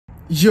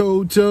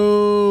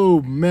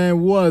Yo,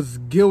 man, what's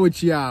good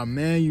with y'all,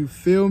 man? You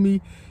feel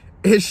me?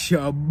 It's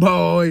your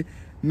boy,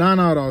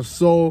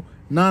 NanaTheSoul,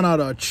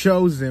 the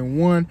chosen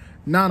one,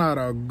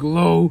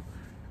 Glow.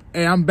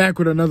 Hey, I'm back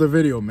with another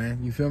video,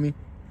 man. You feel me?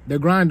 The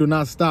grind do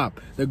not stop.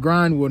 The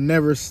grind will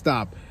never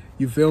stop.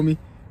 You feel me?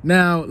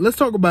 Now, let's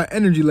talk about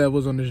energy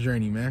levels on this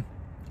journey, man.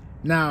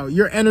 Now,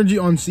 your energy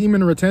on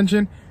semen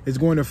retention is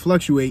going to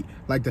fluctuate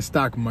like the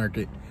stock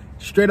market.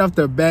 Straight off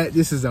the bat,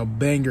 this is a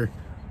banger.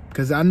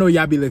 Because I know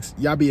y'all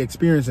be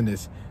experiencing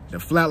this. The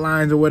flat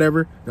lines or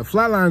whatever. The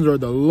flat lines are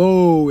the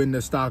low in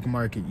the stock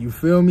market. You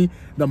feel me?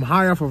 Them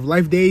high off of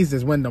life days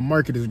is when the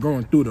market is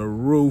going through the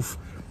roof.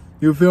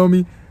 You feel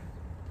me?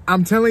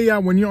 I'm telling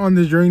y'all, when you're on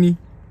this journey,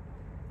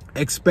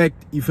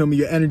 expect, you feel me,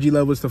 your energy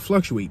levels to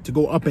fluctuate, to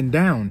go up and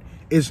down.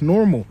 It's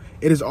normal.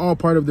 It is all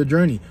part of the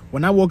journey.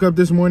 When I woke up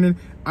this morning,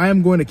 I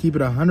am going to keep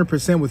it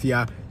 100% with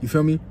y'all. You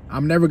feel me?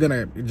 I'm never going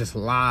to just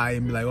lie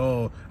and be like,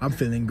 oh, I'm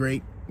feeling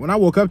great. When I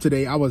woke up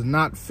today, I was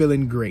not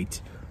feeling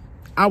great.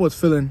 I was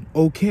feeling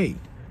okay.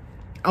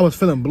 I was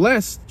feeling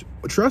blessed,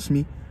 trust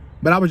me.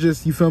 But I was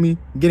just, you feel me,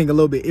 getting a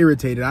little bit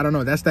irritated. I don't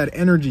know. That's that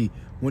energy.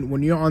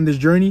 When you're on this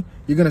journey,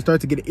 you're going to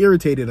start to get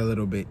irritated a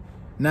little bit.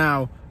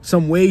 Now,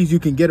 some ways you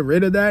can get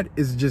rid of that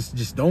is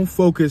just don't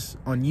focus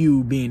on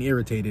you being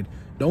irritated.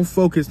 Don't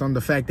focus on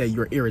the fact that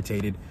you're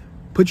irritated.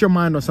 Put your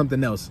mind on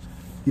something else.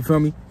 You feel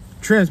me?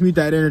 Transmute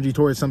that energy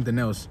towards something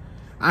else.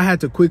 I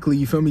had to quickly,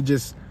 you feel me,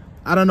 just,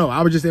 I don't know.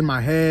 I was just in my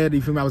head.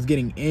 You feel me? I was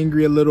getting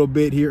angry a little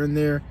bit here and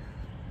there.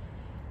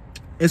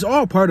 It's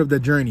all part of the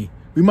journey.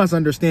 We must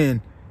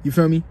understand, you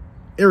feel me?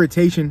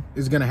 Irritation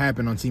is going to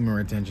happen on semen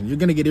retention. You're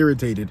going to get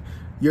irritated.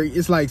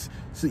 It's like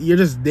you're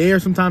just there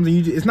sometimes.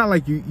 And it's not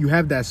like you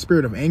have that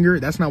spirit of anger.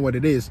 That's not what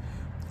it is.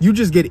 You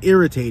just get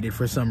irritated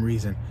for some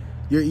reason.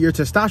 Your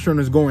testosterone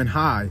is going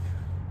high.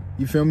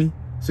 You feel me?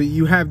 So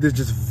you have this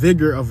just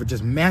vigor of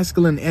just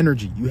masculine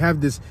energy. You have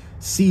this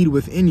seed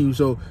within you.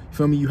 So, you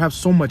feel me? You have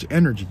so much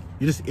energy.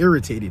 You're just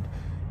irritated.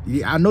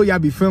 I know y'all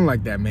be feeling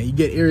like that, man. You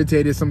get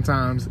irritated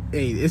sometimes.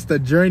 Hey, it's the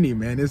journey,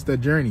 man. It's the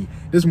journey.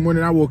 This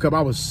morning I woke up,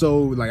 I was so,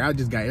 like, I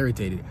just got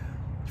irritated.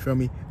 You feel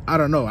me? I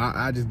don't know.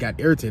 I just got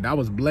irritated. I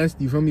was blessed,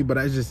 you feel me? But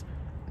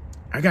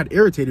I got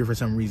irritated for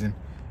some reason.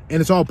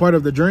 And it's all part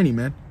of the journey,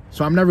 man.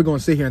 So I'm never going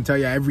to sit here and tell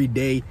you every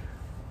day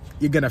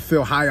you're going to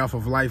feel high off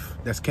of life.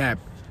 That's cap.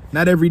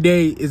 Not every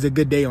day is a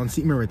good day on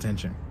semen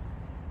retention.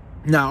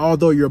 Now,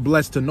 although you're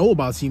blessed to know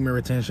about semen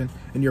retention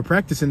and you're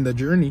practicing the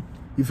journey,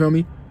 you feel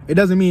me? It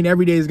doesn't mean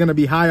every day is going to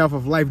be high off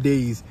of life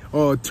days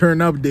or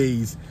turn up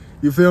days.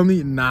 You feel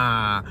me?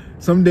 Nah.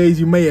 Some days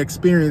you may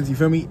experience, you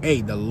feel me?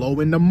 Hey, the low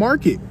in the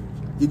market.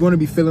 You're going to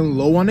be feeling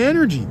low on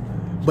energy.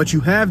 But you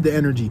have the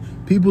energy.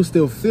 People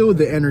still feel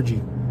the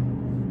energy.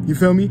 You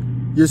feel me?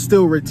 You're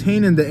still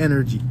retaining the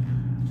energy.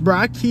 Bro,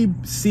 I keep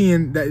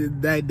seeing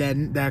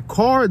that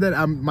car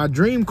that my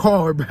dream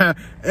car, bro.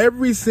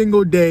 Every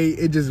single day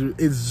it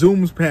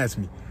zooms past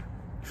me.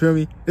 Feel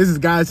me? This is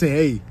God saying,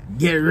 hey,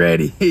 get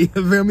ready. You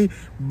feel me?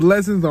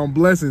 Blessings on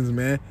blessings,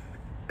 man.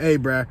 Hey,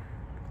 bro,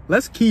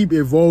 let's keep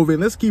evolving.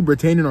 Let's keep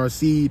retaining our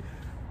seed.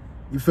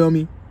 You feel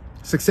me?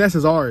 Success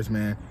is ours,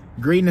 man.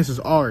 Greatness is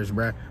ours,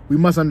 bro. We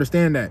must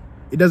understand that.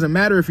 It doesn't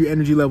matter if your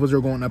energy levels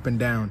are going up and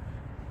down.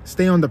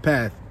 Stay on the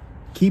path.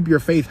 Keep your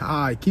faith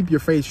high. Keep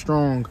your faith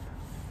strong.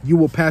 You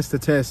will pass the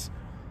test.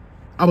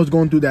 I was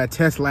going through that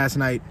test last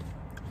night.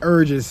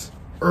 Urges,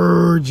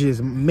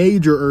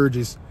 major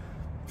urges.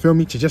 Feel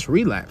me? To just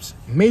relapse.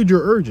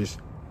 Major urges.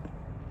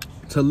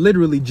 To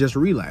literally just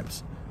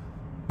relapse.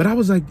 But I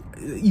was like,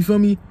 you feel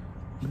me?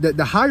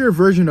 The higher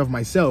version of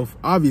myself,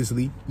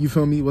 obviously, you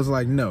feel me, was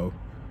like, no,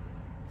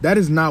 that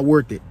is not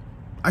worth it.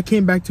 I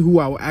came back to who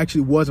I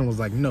actually was and was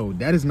like, no,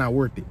 that is not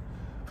worth it.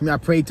 For me, I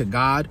prayed to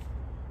God.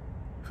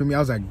 For me, I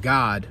was like,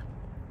 God,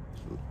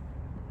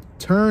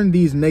 turn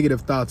these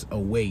negative thoughts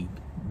away.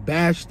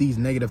 Bash these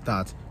negative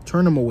thoughts.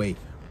 Turn them away.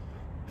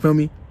 Feel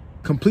me?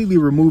 Completely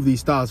remove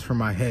these thoughts from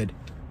my head.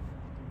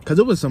 Because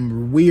it was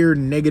some weird,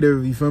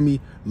 negative, you feel me,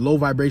 low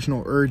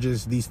vibrational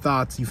urges, these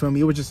thoughts, you feel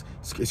me? It was just,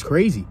 it's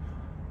crazy.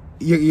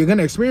 You're going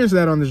to experience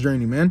that on this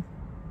journey, man.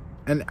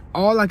 And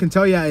all I can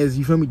tell you is,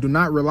 you feel me, do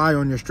not rely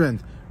on your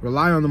strength.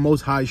 Rely on the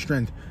Most High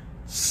strength.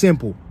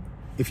 Simple.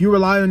 If you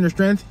rely on your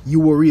strength,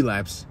 you will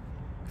relapse.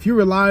 If you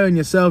rely on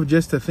yourself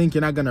just to think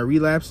you're not going to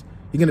relapse,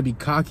 you're going to be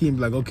cocky and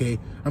be like, okay,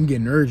 I'm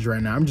getting urged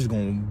right now. I'm just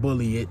going to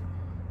bully it.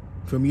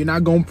 Feel me? You're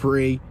not going to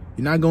pray.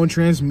 You're not going to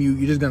transmute.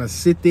 You're just going to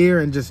sit there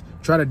and just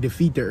try to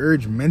defeat the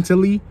urge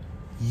mentally.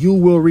 You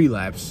will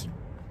relapse.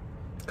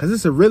 Because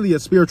it's really a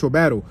spiritual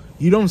battle.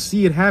 You don't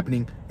see it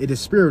happening. It is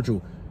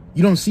spiritual.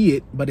 You don't see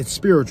it, but it's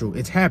spiritual.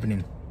 It's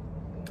happening.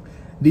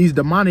 These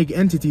demonic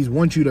entities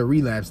want you to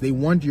relapse. They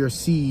want your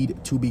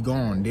seed to be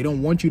gone. They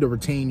don't want you to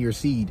retain your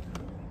seed.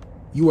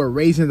 You are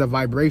raising the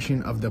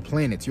vibration of the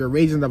planets. You're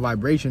raising the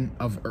vibration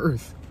of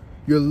Earth.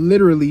 You're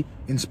literally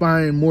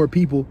inspiring more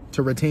people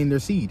to retain their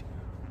seed.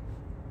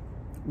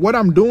 What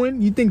I'm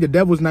doing, you think the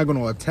devil's not going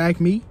to attack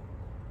me?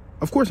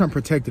 Of course I'm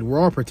protected. We're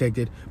all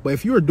protected. But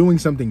if you're doing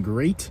something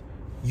great,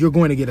 you're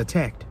going to get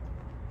attacked.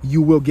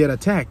 You will get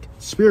attacked,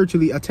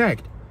 spiritually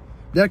attacked.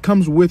 That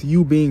comes with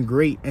you being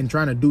great and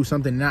trying to do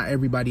something not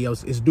everybody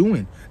else is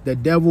doing. The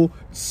devil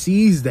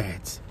sees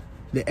that.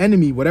 The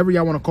enemy, whatever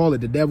y'all want to call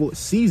it, the devil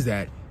sees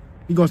that.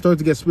 You're going to start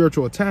to get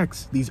spiritual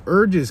attacks. These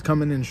urges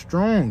coming in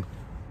strong.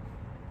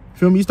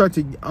 Feel me? You start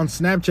to, on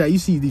Snapchat, you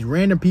see these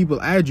random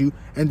people add you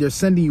and they're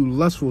sending you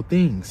lustful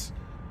things.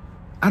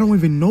 I don't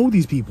even know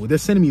these people. They're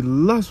sending me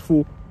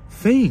lustful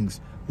things,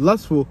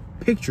 lustful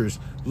pictures,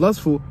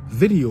 lustful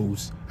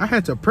videos. I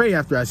had to pray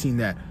after I seen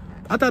that.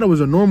 I thought it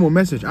was a normal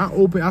message.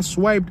 I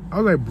swiped.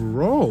 I was like,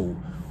 bro,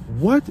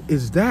 what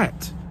is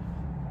that?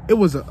 It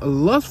was a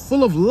lust,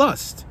 full of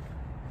lust.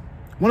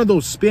 One of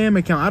those spam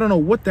accounts. I don't know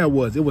what that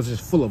was. It was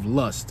just full of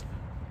lust.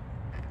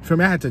 For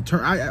me, I had to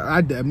turn. I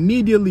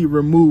immediately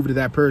removed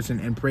that person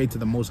and prayed to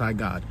the Most High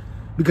God,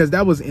 because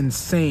that was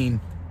insane.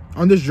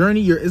 On this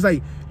journey, it's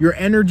like your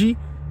energy.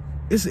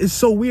 It's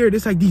so weird.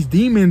 It's like these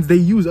demons, they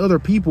use other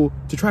people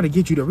to try to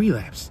get you to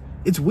relapse.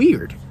 It's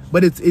weird,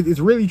 but it's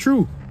really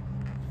true.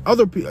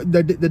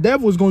 The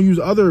devil is going to use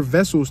other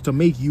vessels to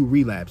make you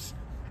relapse.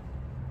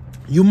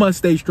 You must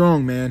stay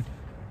strong, man.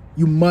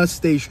 You must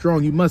stay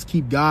strong. You must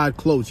keep God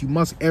close. You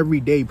must every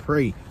day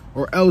pray,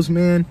 or else,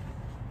 man,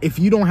 if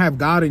you don't have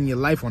God in your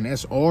life on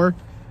SR,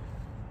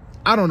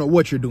 I don't know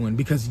what you're doing,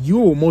 because you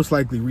will most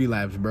likely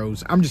relapse,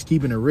 bros. I'm just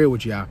keeping it real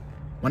with y'all.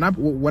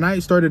 When I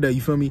started to,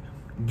 you feel me,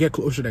 get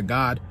closer to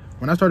God,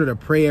 when I started to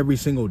pray every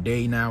single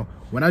day now,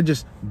 when I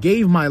just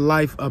gave my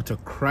life up to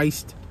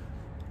Christ,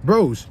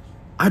 bros,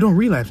 I don't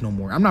relapse no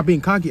more. I'm not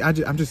being cocky.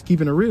 I'm just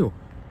keeping it real.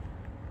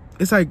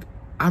 It's like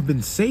I've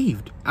been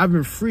saved. I've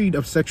been freed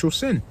of sexual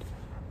sin.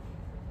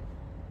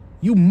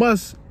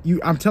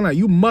 I'm telling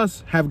you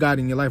must have God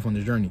in your life on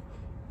this journey,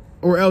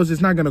 or else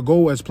it's not going to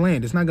go as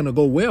planned. It's not going to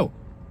go well,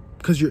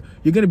 because you're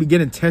going to be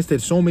getting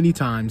tested so many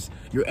times.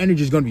 Your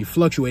energy is going to be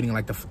fluctuating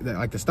like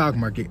the stock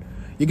market.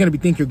 You're going to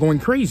think you're going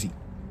crazy.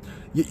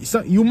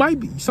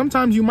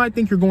 Sometimes you might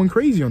think you're going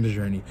crazy on this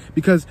journey,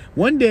 because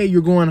one day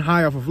you're going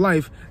high off of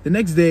life. The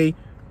next day,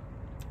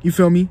 you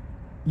feel me,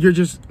 you're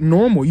just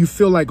normal. You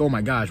feel like, oh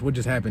my gosh, what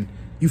just happened?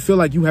 You feel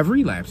like you have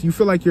relapsed. You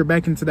feel like you're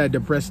back into that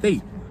depressed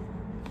state.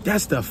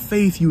 That's the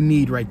faith you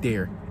need right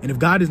there. And if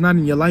God is not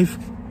in your life,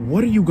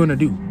 what are you going to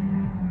do?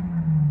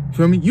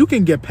 Feel me? You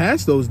can get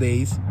past those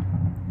days.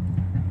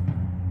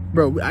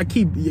 Bro, y'all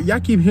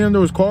keep hearing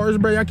those cars,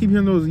 bro. Y'all keep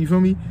hearing those, you feel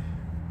me?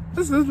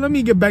 Let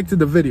me get back to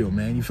the video,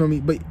 man. You feel me?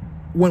 But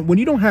when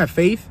you don't have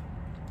faith,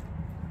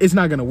 it's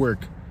not going to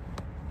work.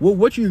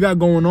 What you got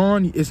going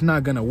on, it's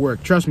not going to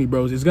work. Trust me,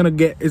 bros. It's going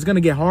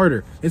to get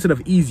harder instead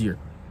of easier.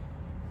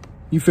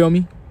 You feel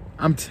me?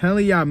 I'm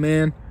telling y'all,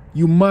 man,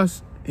 you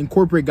must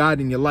incorporate God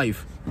in your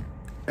life.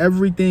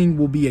 Everything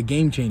will be a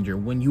game changer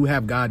when you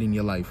have God in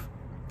your life.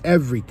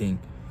 Everything.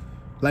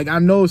 Like, I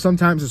know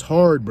sometimes it's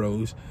hard,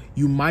 bros.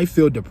 You might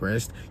feel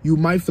depressed. You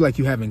might feel like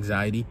you have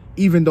anxiety,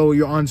 even though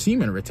you're on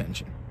semen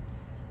retention.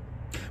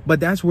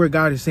 But that's where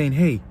God is saying,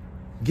 hey,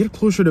 get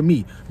closer to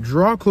me.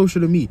 Draw closer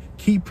to me.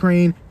 Keep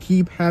praying.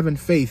 Keep having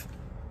faith.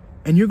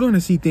 And you're going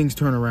to see things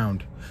turn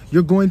around.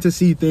 You're going to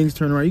see things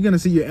turn around. You're going to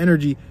see your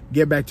energy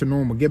get back to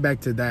normal. Get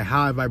back to that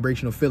high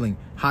vibrational feeling,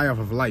 high off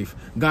of life.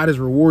 God is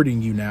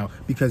rewarding you now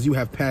because you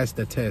have passed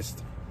the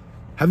test.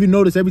 Have you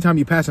noticed every time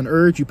you pass an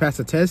urge, you pass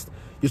a test,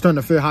 you're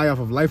starting to feel high off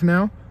of life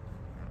now?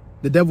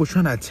 The devil's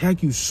trying to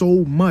attack you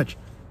so much.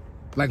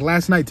 Like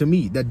last night, to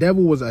me, the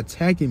devil was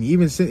attacking me,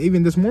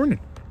 even this morning,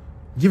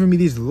 giving me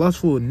these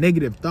lustful,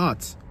 negative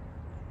thoughts.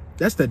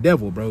 That's the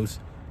devil, bros.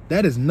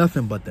 That is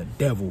nothing but the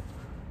devil.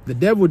 The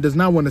devil does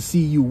not want to see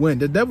you win.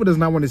 The devil does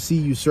not want to see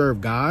you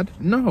serve God.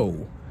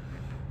 No.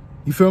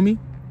 You feel me?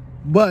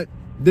 But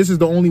this is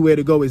the only way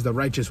to go, is the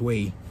righteous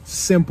way.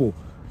 Simple.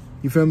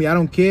 You feel me? I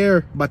don't care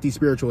about these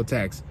spiritual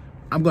attacks.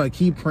 I'm going to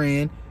keep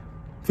praying.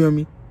 Feel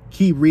me?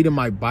 Keep reading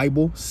my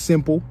Bible.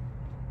 Simple.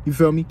 You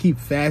feel me? Keep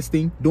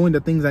fasting. Doing the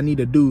things I need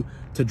to do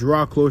to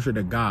draw closer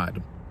to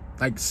God.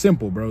 Like,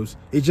 simple, bros.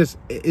 It's just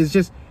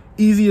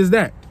easy as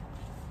that.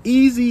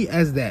 Easy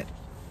as that.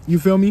 You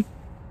feel me?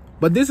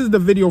 But this is the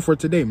video for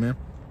today, man.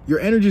 Your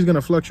energy is going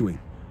to fluctuate.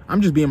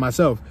 I'm just being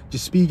myself,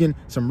 just speaking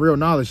some real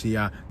knowledge to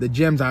y'all. The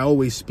gems I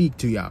always speak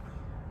to y'all.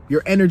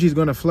 Your energy is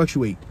going to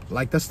fluctuate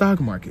like the stock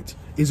market.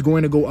 It's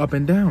going to go up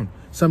and down.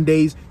 Some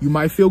days you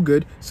might feel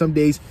good. Some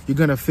days you're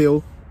going to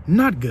feel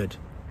not good.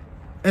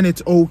 And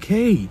it's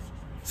okay.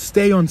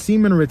 Stay on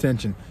semen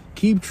retention.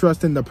 Keep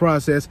trusting the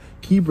process.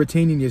 Keep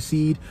retaining your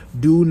seed.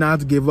 Do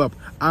not give up.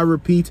 I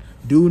repeat,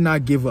 do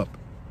not give up.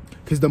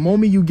 Because the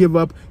moment you give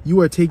up,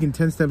 you are taking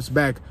 10 steps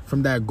back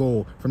from that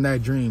goal, from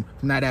that dream,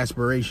 from that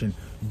aspiration.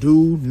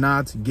 Do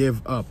not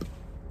give up.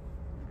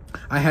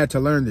 I had to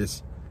learn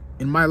this.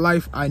 In my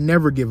life, I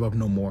never give up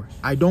no more.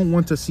 I don't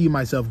want to see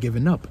myself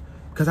giving up,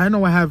 because I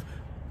know I have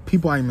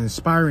people I'm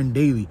inspiring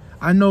daily.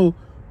 I know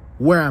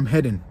where I'm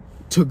heading,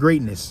 to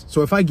greatness.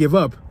 So if I give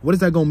up, what is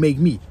that going to make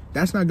me?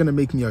 That's not going to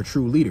make me a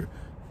true leader,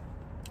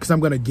 because I'm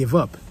going to give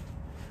up.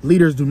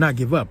 Leaders do not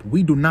give up.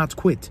 We do not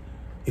quit.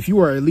 If you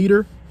are a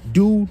leader,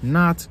 do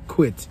not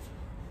quit.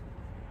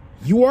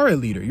 You are a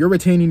leader. You're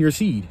retaining your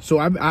seed. So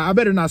I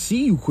better not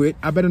see you quit.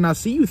 I better not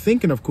see you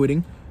thinking of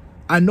quitting.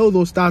 I know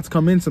those thoughts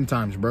come in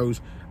sometimes,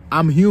 bros.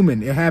 I'm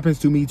human. It happens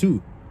to me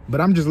too.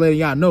 But I'm just letting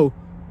y'all know,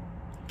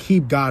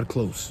 keep God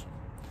close.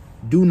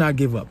 Do not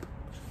give up.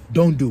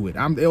 Don't do it.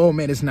 Oh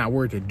man, it's not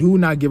worth it. Do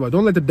not give up.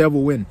 Don't let the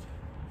devil win.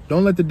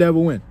 Don't let the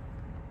devil win.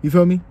 You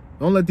feel me?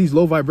 Don't let these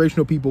low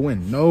vibrational people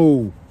win.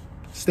 No.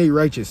 Stay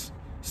righteous.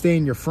 Stay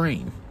in your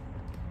frame.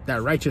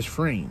 That righteous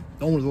frame.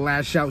 Don't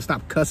lash out.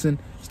 Stop cussing.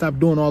 Stop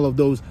doing all of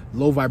those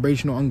low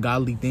vibrational,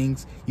 ungodly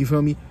things. You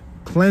feel me?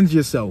 Cleanse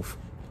yourself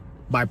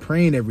by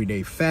praying every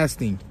day,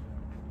 fasting.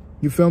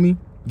 You feel me?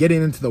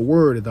 Getting into the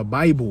word, the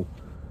Bible.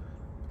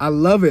 I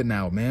love it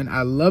now, man.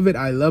 I love it.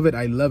 I love it.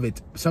 I love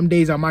it. Some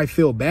days I might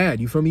feel bad.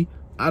 You feel me?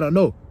 I don't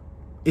know.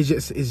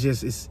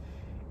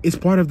 It's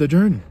part of the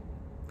journey.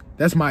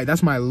 That's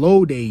my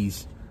low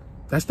days.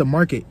 That's the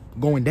market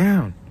going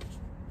down.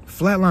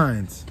 Flat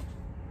lines.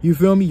 You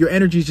feel me? Your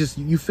energy is just,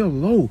 you feel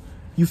low.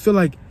 You feel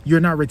like you're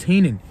not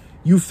retaining.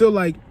 You feel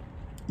like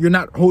you're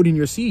not holding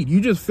your seed. You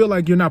just feel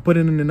like you're not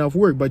putting in enough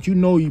work, but you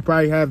know you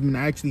probably haven't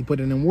actually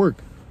putting in work.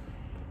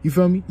 You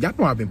feel me? Y'all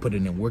know I've been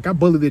putting in work. I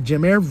bully the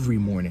gym every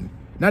morning.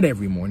 Not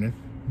every morning,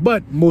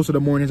 but most of the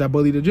mornings I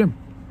bully the gym.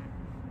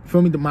 You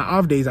feel me? My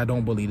off days, I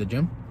don't bully the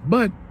gym.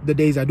 But the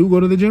days I do go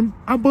to the gym,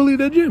 I bully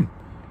the gym.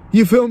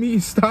 You feel me?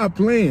 Stop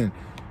playing.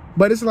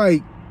 But it's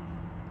like,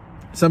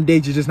 some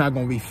days you're just not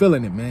going to be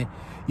feeling it, man.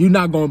 You're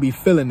not going to be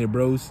feeling it,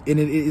 bros. And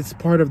it's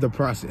part of the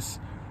process.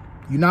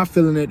 You're not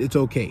feeling it, it's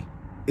okay.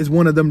 It's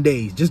one of them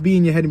days. Just be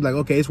in your head and be like,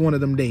 okay, it's one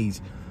of them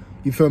days.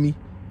 You feel me?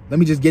 Let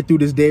me just get through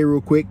this day real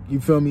quick. You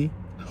feel me?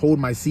 Hold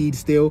my seed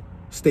still.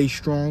 Stay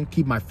strong.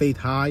 Keep my faith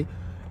high.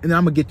 And then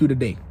I'm going to get through the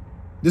day.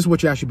 This is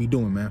what y'all should be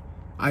doing, man.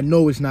 I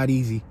know it's not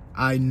easy.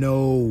 I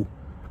know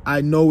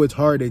it's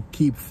hard to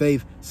keep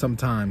faith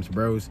sometimes,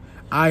 bros.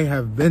 I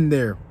have been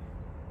there.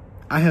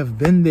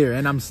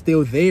 And I'm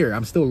still there.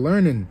 I'm still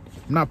learning.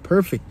 I'm not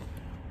perfect.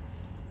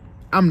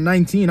 I'm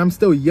 19. I'm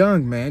still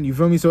young, man. You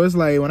feel me? So it's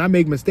like when I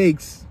make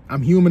mistakes,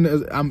 I'm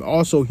human. I'm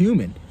also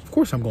human. Of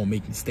course I'm going to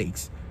make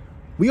mistakes.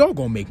 We all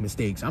going to make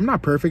mistakes. I'm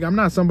not perfect. I'm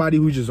not somebody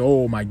who's just,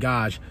 oh my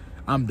gosh,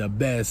 I'm the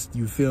best.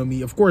 You feel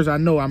me? Of course I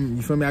know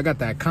you feel me? I got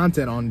that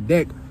content on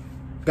deck.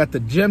 Got the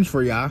gems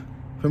for y'all.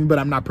 Feel me? But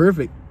I'm not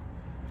perfect.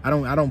 I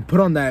don't put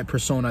on that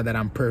persona that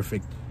I'm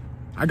perfect.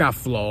 I got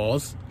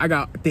flaws. I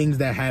got things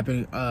that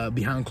happen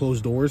behind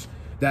closed doors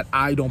that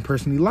I don't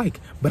personally like.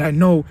 But I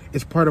know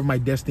it's part of my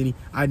destiny.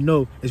 I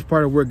know it's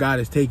part of where God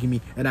is taking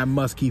me, and I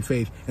must keep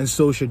faith. And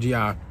so should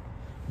y'all.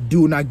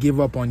 Do not give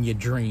up on your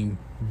dream.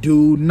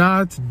 Do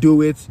not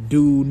do it.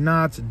 Do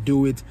not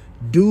do it.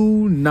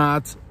 Do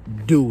not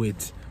do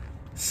it.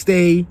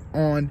 Stay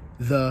on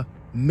the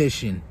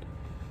mission.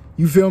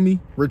 You feel me?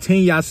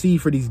 Retain y'all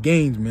seed for these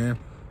games, man.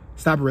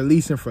 Stop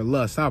releasing for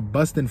lust. Stop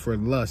busting for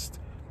lust.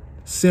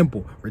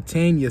 Simple.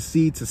 Retain your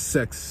seed to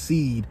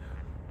succeed.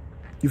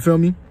 You feel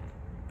me?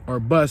 Or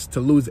bust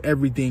to lose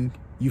everything.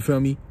 You feel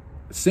me?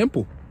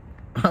 Simple.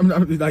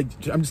 I'm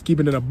just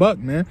keeping it a buck,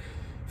 man.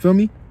 Feel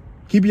me?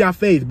 Keep y'all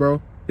faith,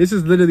 bro. This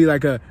is literally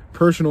like a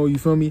personal, you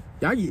feel me?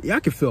 Y'all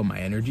can feel my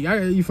energy.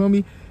 You feel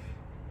me?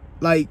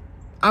 Like,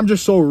 I'm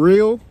just so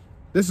real.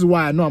 This is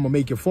why I know I'm going to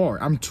make it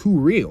far. I'm too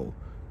real.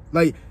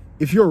 Like,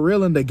 if you're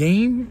real in the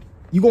game,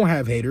 you're going to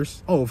have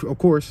haters. Oh, of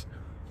course.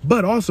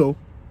 But also,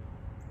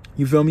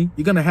 you feel me?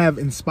 You're going to have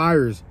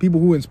inspirers. People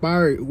who are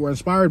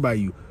inspired by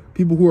you.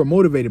 People who are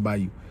motivated by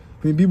you.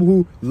 I mean, people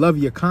who love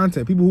your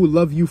content. People who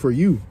love you for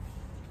you.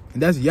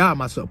 And that's y'all,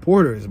 my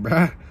supporters,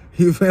 bruh.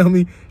 You feel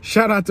me?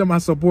 Shout out to my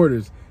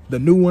supporters. The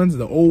new ones,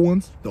 the old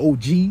ones, the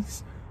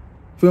OGs.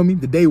 Feel me?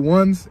 The day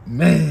ones.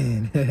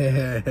 Man.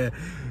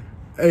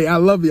 Hey, I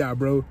love y'all,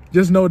 bro.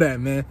 Just know that,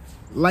 man.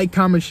 Like,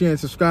 comment, share, and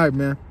subscribe,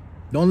 man.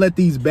 Don't let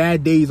these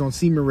bad days on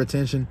semen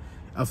retention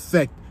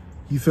affect,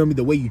 you feel me,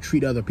 the way you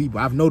treat other people.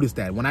 I've noticed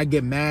that. When I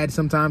get mad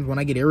sometimes, when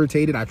I get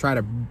irritated, I try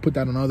to put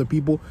that on other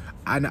people.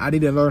 I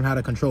need to learn how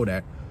to control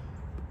that.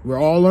 We're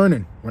all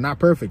learning. We're not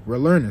perfect. We're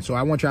learning. So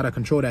I want y'all to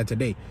control that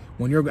today.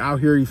 When you're out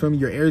here, you feel me,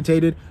 you're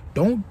irritated,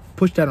 don't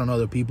push that on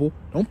other people.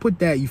 Don't put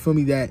that, you feel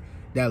me, that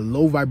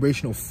low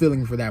vibrational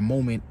feeling for that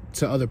moment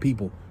to other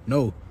people.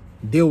 No.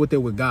 Deal with it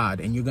with God,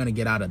 and you're going to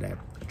get out of that.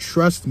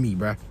 Trust me,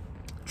 bruh.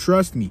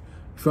 Trust me. You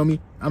feel me?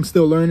 I'm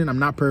still learning. I'm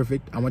not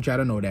perfect. I want y'all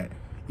to know that.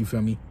 You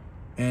feel me?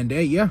 And,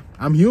 hey, yeah,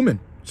 I'm human.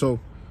 So,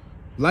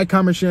 like,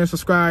 comment, share, and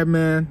subscribe,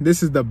 man.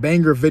 This is the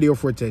banger video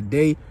for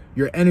today.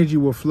 Your energy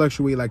will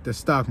fluctuate like the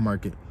stock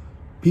market.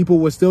 People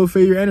will still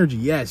feel your energy,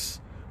 yes.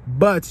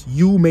 But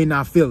you may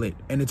not feel it,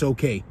 and it's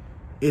okay.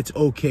 It's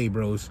okay,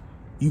 bros.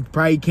 You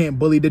probably can't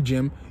bully the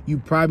gym. You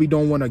probably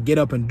don't want to get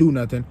up and do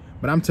nothing.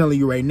 But I'm telling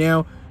you right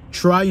now,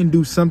 try and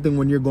do something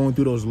when you're going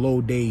through those low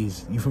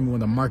days. You feel me?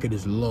 When the market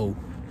is low,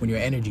 when your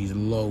energy is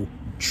low.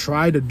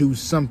 Try to do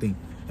something.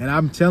 And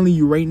I'm telling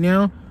you right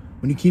now,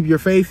 when you keep your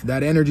faith,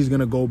 that energy is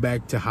going to go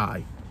back to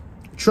high.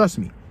 Trust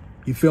me.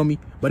 You feel me?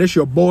 But it's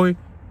your boy.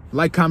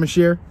 Like, comment,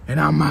 share, and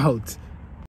I'm out.